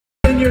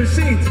your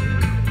seats.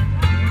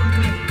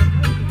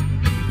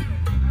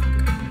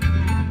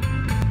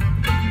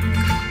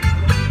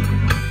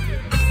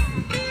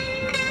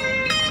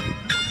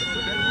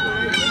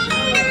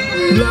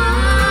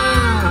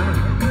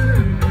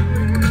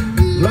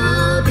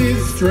 Love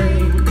is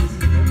strange.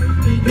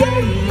 Yeah,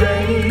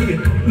 yeah.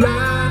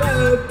 Lot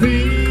of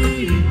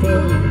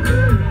people,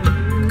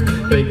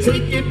 they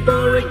take it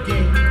for a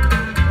game.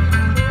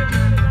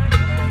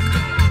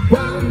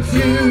 Once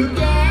you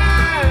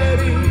get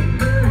it,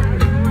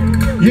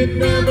 you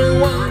never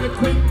want to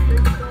quit.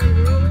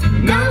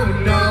 No,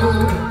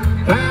 no,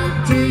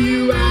 after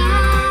you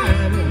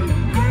had it,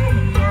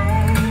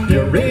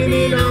 you're in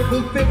an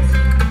awful fix.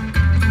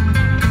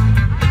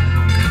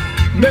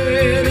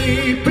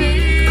 Many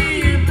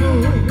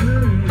people,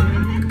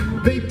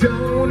 they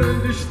don't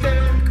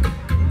understand.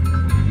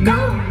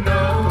 No,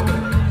 no,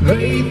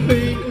 they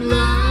think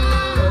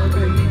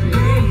loving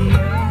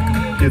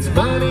it's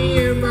money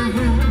in the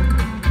hand.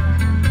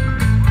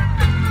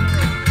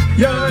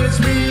 Your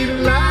sweet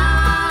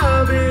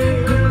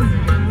loving,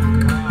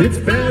 it's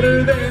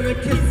better than a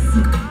kiss.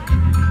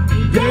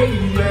 Yeah,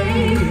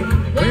 yeah,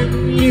 when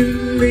you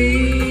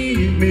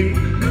leave me,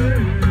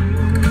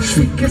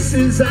 sweet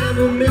kisses I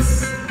will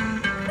miss.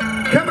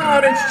 Come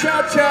on, it's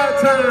cha-cha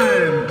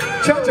time.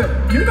 Cha-cha,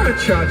 you're not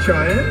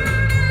cha-cha-ing.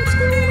 What's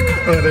going on?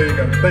 Oh, there you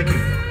go, thank you.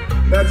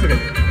 That's okay.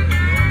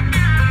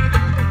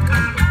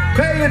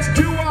 Hey, it's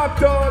doo-wop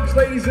dogs,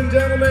 ladies and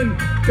gentlemen.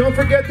 Don't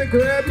forget to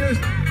grab your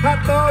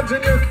hot dogs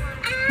and your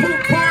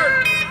pulled pork.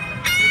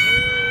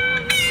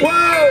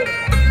 Whoa!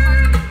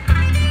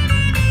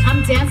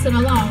 I'm dancing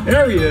along.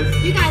 There he is.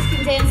 You guys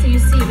can dance so you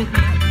see with me.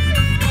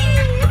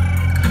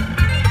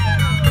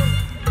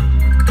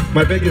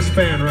 My biggest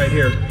fan right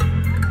here.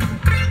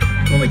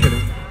 Only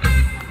kidding.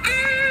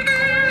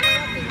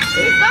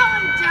 Keep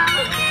going,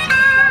 Joe.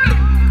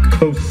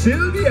 Oh,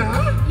 Sylvia?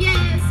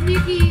 Yes,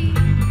 Nikki.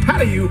 How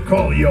do you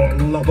call your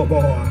lover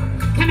boy?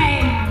 Come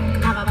here,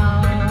 lover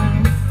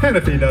boy. And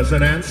if he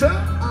doesn't answer?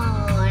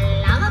 Oh,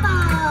 lover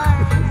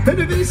boy. And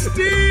if he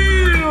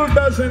still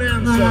doesn't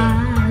answer? Well,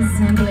 I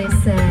simply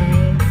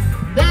say,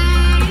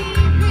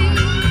 baby.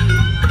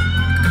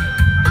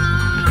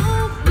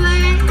 Oh,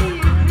 baby.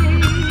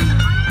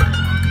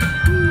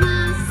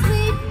 My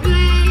sweet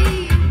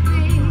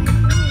baby.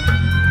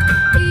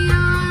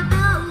 You're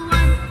the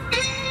one.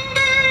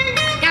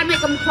 Gotta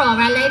make them crawl,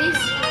 right, ladies?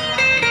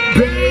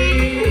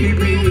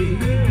 Baby.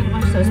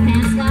 Wash those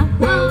pants now.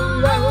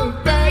 Whoa, whoa,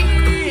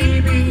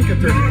 baby. Get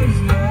their knees.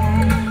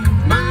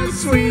 My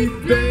sweet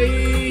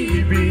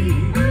baby.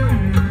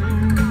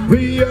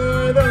 We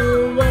are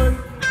the one.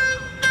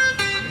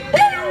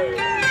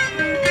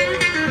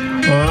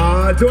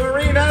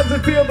 Doreen, how's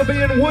it feel to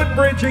be in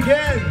Woodbridge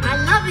again? I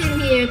love it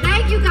here.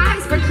 Thank you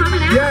guys for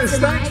coming out Yes,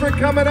 tonight. thanks for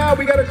coming out.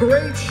 We got a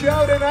great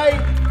show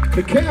tonight.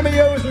 The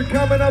cameos are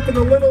coming up in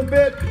a little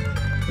bit,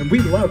 and we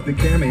love the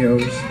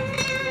cameos.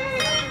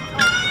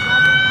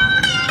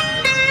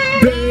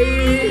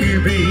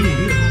 Baby,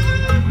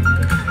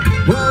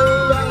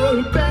 whoa,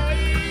 whoa,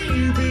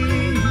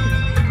 baby,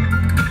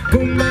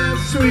 oh my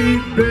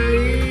sweet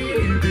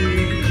baby,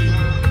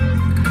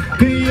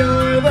 you're